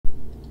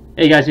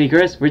Hey guys, me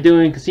Chris. We're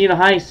doing Casino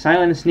Heist,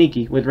 Silent and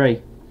Sneaky with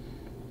Ray.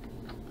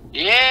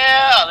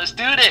 Yeah, let's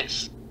do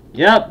this.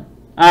 Yep.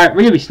 Alright,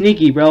 we're gonna be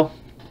sneaky, bro.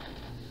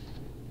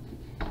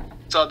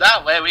 So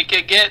that way we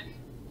could get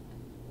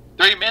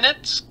 3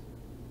 minutes.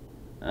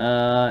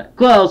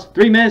 Close.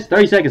 3 minutes,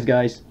 30 seconds,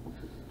 guys.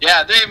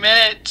 Yeah, 3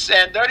 minutes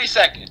and 30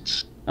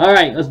 seconds.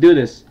 Alright, let's do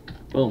this.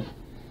 Boom.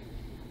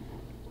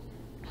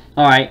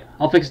 Alright,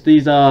 I'll fix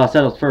these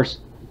setups first.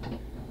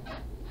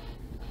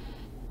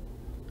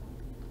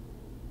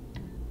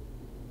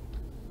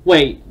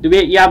 Wait,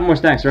 you have more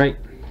snacks, right?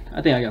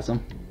 I think I got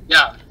some.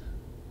 Yeah.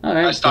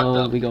 Alright,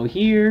 so we go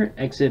here,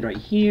 exit right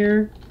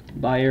here,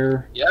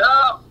 buyer.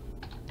 Yeah.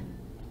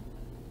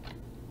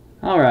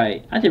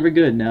 Alright, I think we're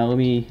good now. Let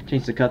me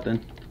change the cut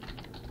then.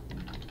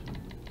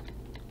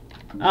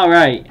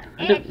 Alright,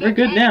 I think we're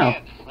good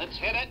now. Let's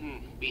hit it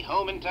and be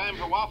home in time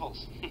for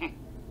waffles.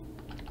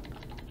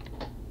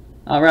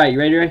 Alright, you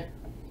ready, Ray?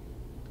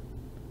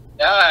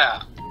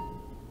 Yeah.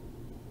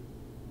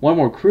 One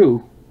more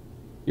crew.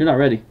 You're not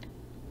ready.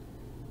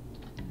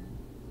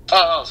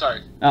 Oh,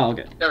 sorry. Oh,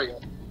 okay. There we go.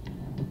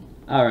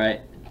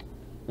 Alright.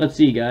 Let's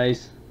see,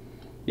 guys.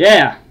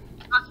 Yeah!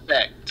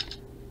 Perfect.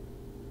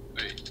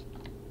 Wait.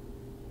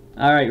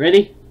 Alright,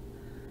 ready?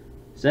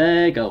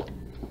 Set, go.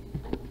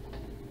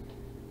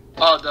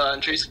 Oh, the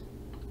entries.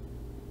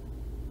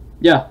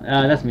 Yeah,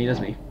 that's me. That's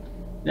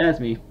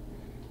me.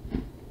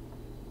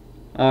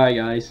 Alright,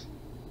 guys.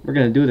 We're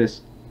gonna do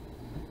this.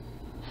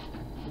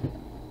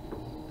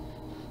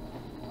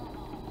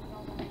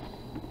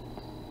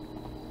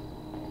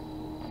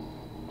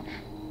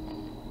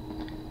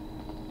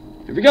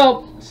 Here we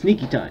go!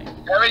 Sneaky time.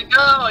 There we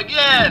go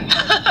again.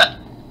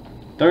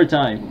 Third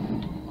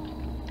time.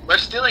 We're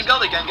stealing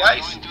gold again,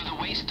 guys. Going through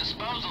the waste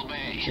disposal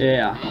bay.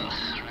 Yeah. Ugh,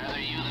 rather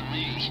you than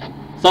me.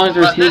 As long as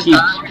we're But this sneaky.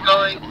 time we're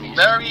going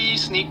very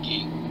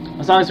sneaky.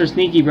 As long as we're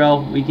sneaky,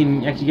 bro, we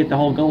can actually get the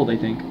whole gold, I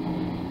think.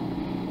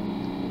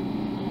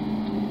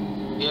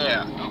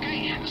 Yeah.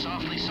 Okay,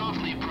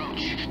 softly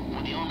approach.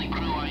 We're the only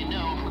crew I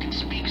know who can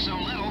speak so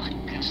little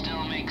and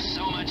still make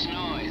so much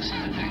noise.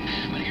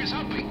 But here's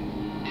hoping.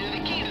 The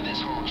key to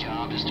this whole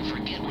job is to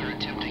forget we're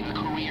attempting a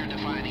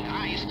career-defining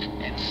heist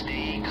and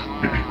stay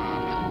calm.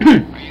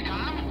 Are you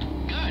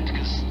calm? Good,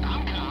 because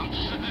I'm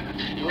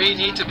calm. We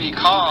need to be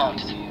calm.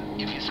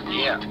 If you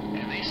screw up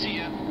and they see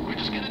you, we're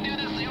just gonna do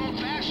this the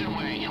old-fashioned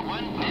way,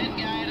 one dead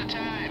guy at a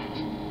time.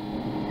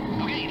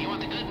 Okay, do you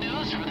want the good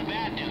news or the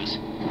bad news?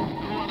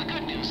 Well, the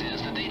good news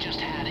is that they just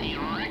had a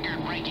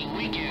record-breaking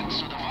weekend,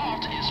 so the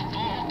vault is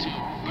full to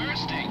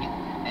bursting.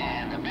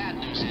 And the bad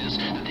news is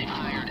that they've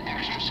hired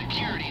extra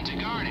security to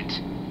guard it.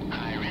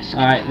 High risk.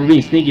 Alright, we're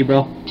being sneaky,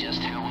 bro.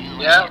 Just how we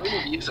like Yeah, it. we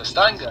need to use a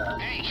stun gun.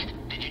 Hey,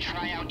 did you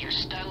try out your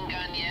stun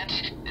gun yet?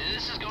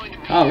 This is going to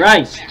be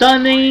Alright,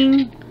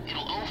 stunning!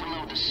 It'll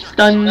overload the circuit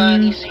Stun. so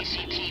any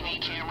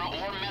CCTV camera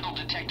or metal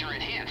detector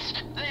it hits.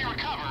 They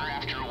recover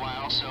after a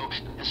while, so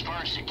as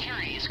far as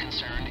security is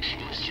concerned,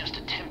 it was just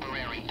a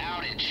temporary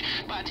outage.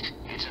 But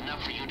it's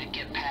enough for you to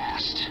get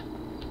past.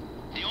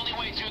 The only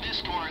way through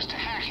this door is to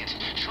hack it.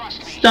 Trust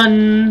me.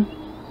 Stun!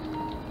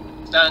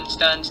 Stun,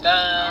 stun, stun.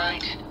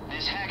 Alright,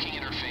 this hacking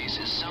interface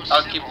is so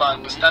I'll simple keep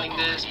on that stunning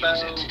nobody this, use bro.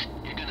 it.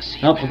 You're gonna see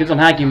Oh, we'll get some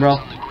hacking, bro.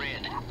 on the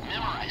grid.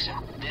 Memorize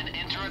it, then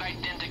enter it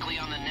identically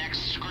on the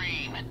next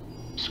screen.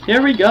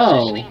 Here we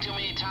go. Listening too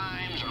many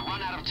times or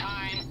run out of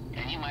time,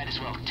 and you might as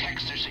well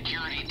text their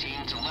security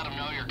team to let them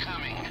know you're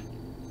coming.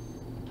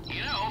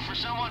 You know, for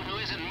someone who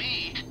isn't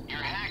me,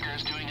 your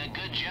hacker's doing a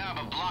good job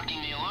of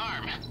blocking the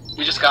alarm.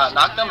 We just gotta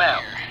knock them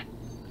out.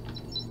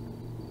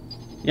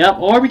 Yep,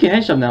 or we can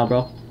headshot them now,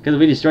 bro. Because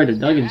we destroyed the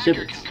Duggan ship.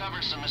 Hacker can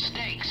cover some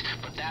mistakes,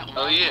 but that won't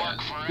Oh, yeah.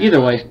 work forever. Either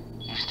way.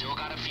 You've still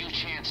got a few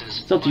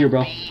chances. It's up to you,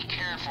 bro. Be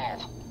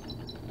careful.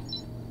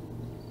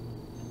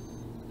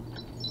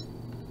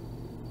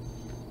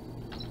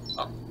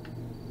 Oh.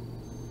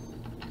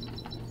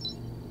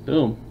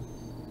 Boom.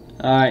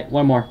 Alright,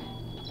 one more.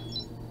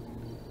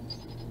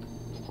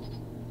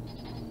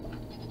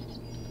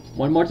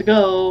 One more to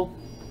go.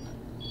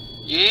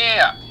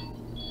 Yeah.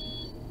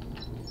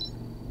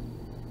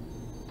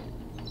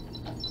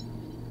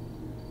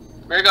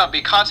 We're gonna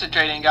be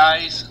concentrating,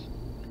 guys.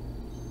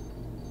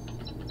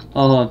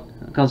 Oh, hold on.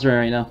 I'm concentrating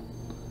right now.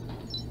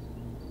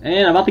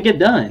 And I'm about to get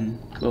done.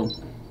 Boom.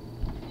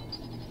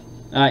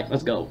 Alright,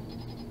 let's go.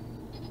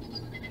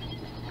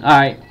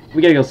 Alright,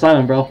 we gotta go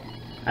silent, bro.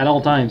 At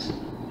all times.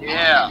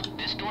 Yeah.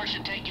 This door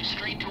should take you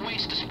straight to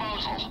waste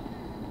disposal.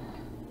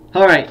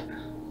 Alright.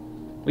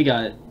 We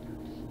got it.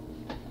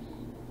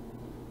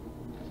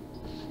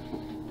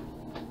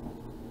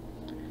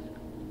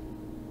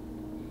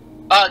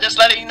 Just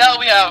letting you know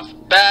we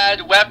have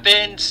bad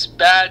weapons,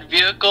 bad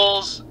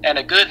vehicles, and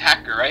a good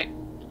hacker, right?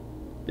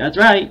 That's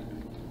right.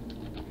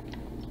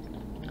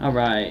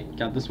 Alright,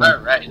 got this one.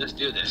 Alright, let's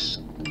do this.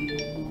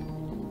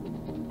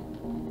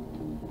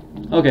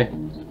 Okay.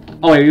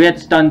 Oh wait, we had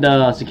to stun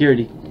the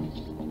security.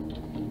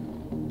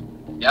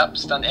 Yep,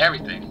 stun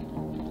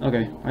everything.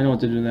 Okay, I know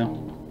what to do now.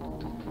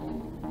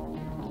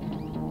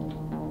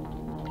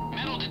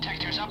 Metal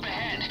detectors up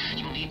ahead.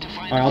 You'll need to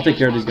find Find Alright, I'll take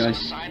care of these the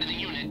guys. side of the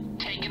unit,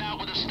 take it out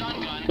with a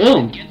stun gun, Boom.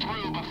 and get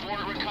through before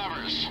it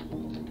recovers.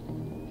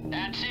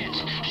 That's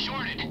it.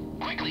 Shorted.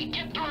 Quickly,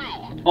 get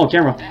through. Oh,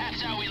 camera.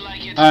 That's how we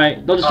like it.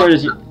 Alright, don't destroy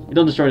this.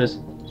 Don't destroy this.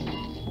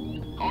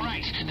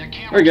 Alright, the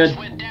camera We're good. just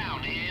went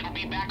down. It'll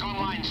be back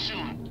online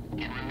soon.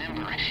 And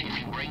remember, if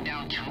you bring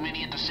down too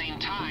many at the same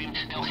time,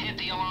 they'll hit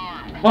the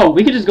alarm. Oh,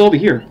 we could just go over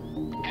here.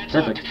 Heads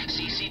Perfect. up.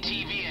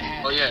 CCTV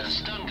ahead. Oh, yeah.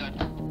 Stun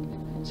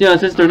gun. See,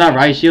 since they're not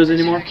riot shields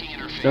anymore, Tracking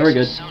interface so we're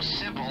good. is so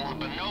simple,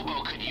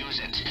 Bonobo could use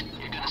it.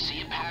 You're gonna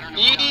see a pattern of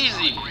Easy. dots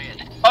on the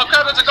grid. Oh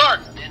crap, it's a guard.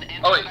 Then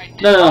enter Oh, wait. an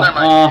No, no, never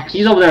no. mind.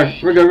 He's over there.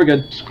 We're good. We're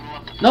good. Screw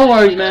up the No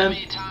worries, man.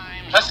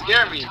 That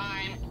scared me.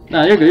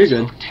 Nah, you're good.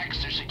 You're good.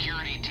 Text their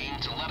security team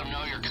to let them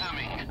know you're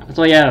coming. That's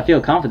why you gotta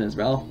feel confidence,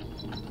 bro.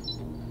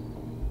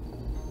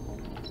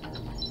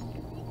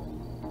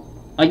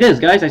 Like this,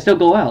 guys. I still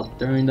go out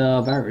during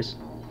the virus.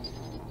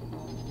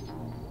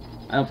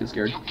 I don't feel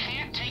scared. You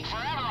can't take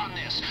forever on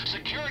this.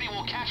 Security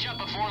will catch up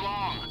before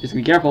long. Just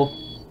be careful.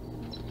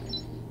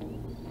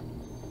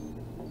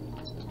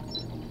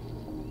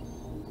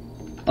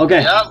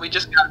 Okay. Yeah, we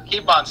just gotta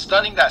keep on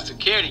stunning that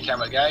security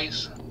camera,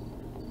 guys.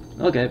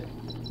 Okay.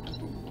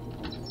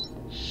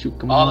 Shoot,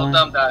 come All on. of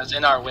them that is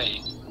in our way.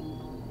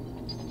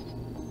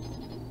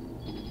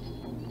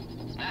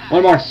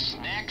 One more.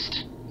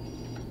 Next.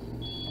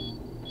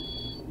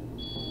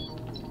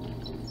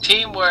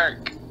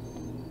 Teamwork.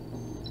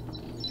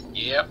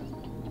 Yep.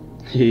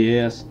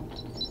 Yes.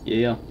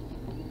 Yeah.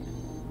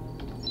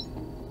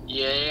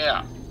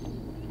 Yeah.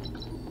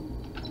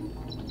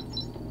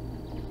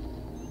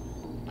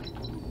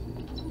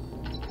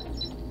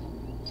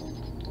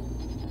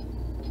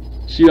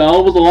 Shoot, I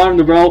almost alarmed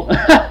the bro.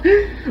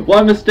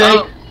 One mistake.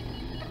 Oh,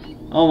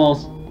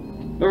 Almost.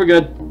 But we're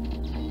good.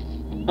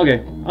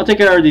 Okay, I'll take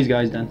care of these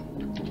guys then.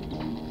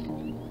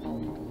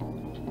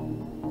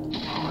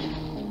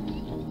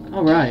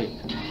 Alright.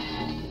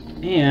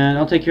 And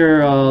I'll take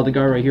care of the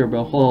guy right here,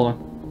 bro. Hold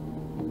on.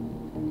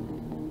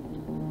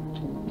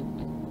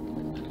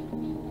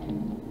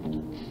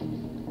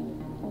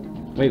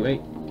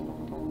 Wait.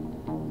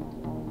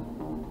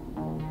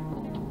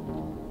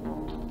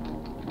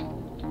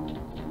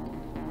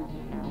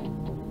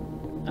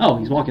 Oh,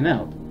 he's walking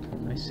out.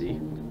 I see.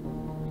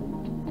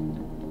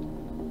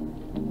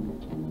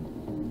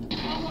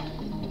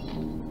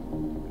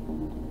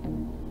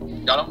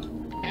 got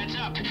him. Heads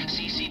up.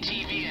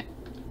 CCTV.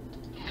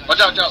 Watch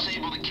out, Joe.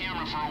 Disable the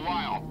camera for a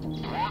while.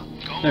 Or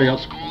go There you go.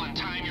 old school and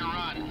time your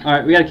run.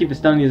 Alright, we gotta keep the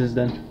stun users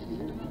then.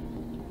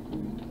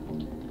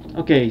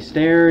 Okay,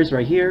 stairs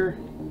right here.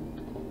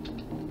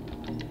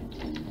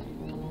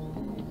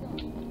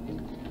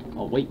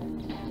 Oh, wait.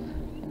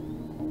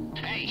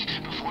 Hey,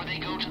 before they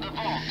go to the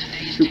vault,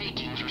 today's Shoot.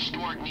 takings are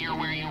stored near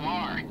where you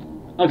are.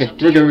 Okay, It's up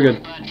to we're good, you, we're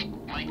good. but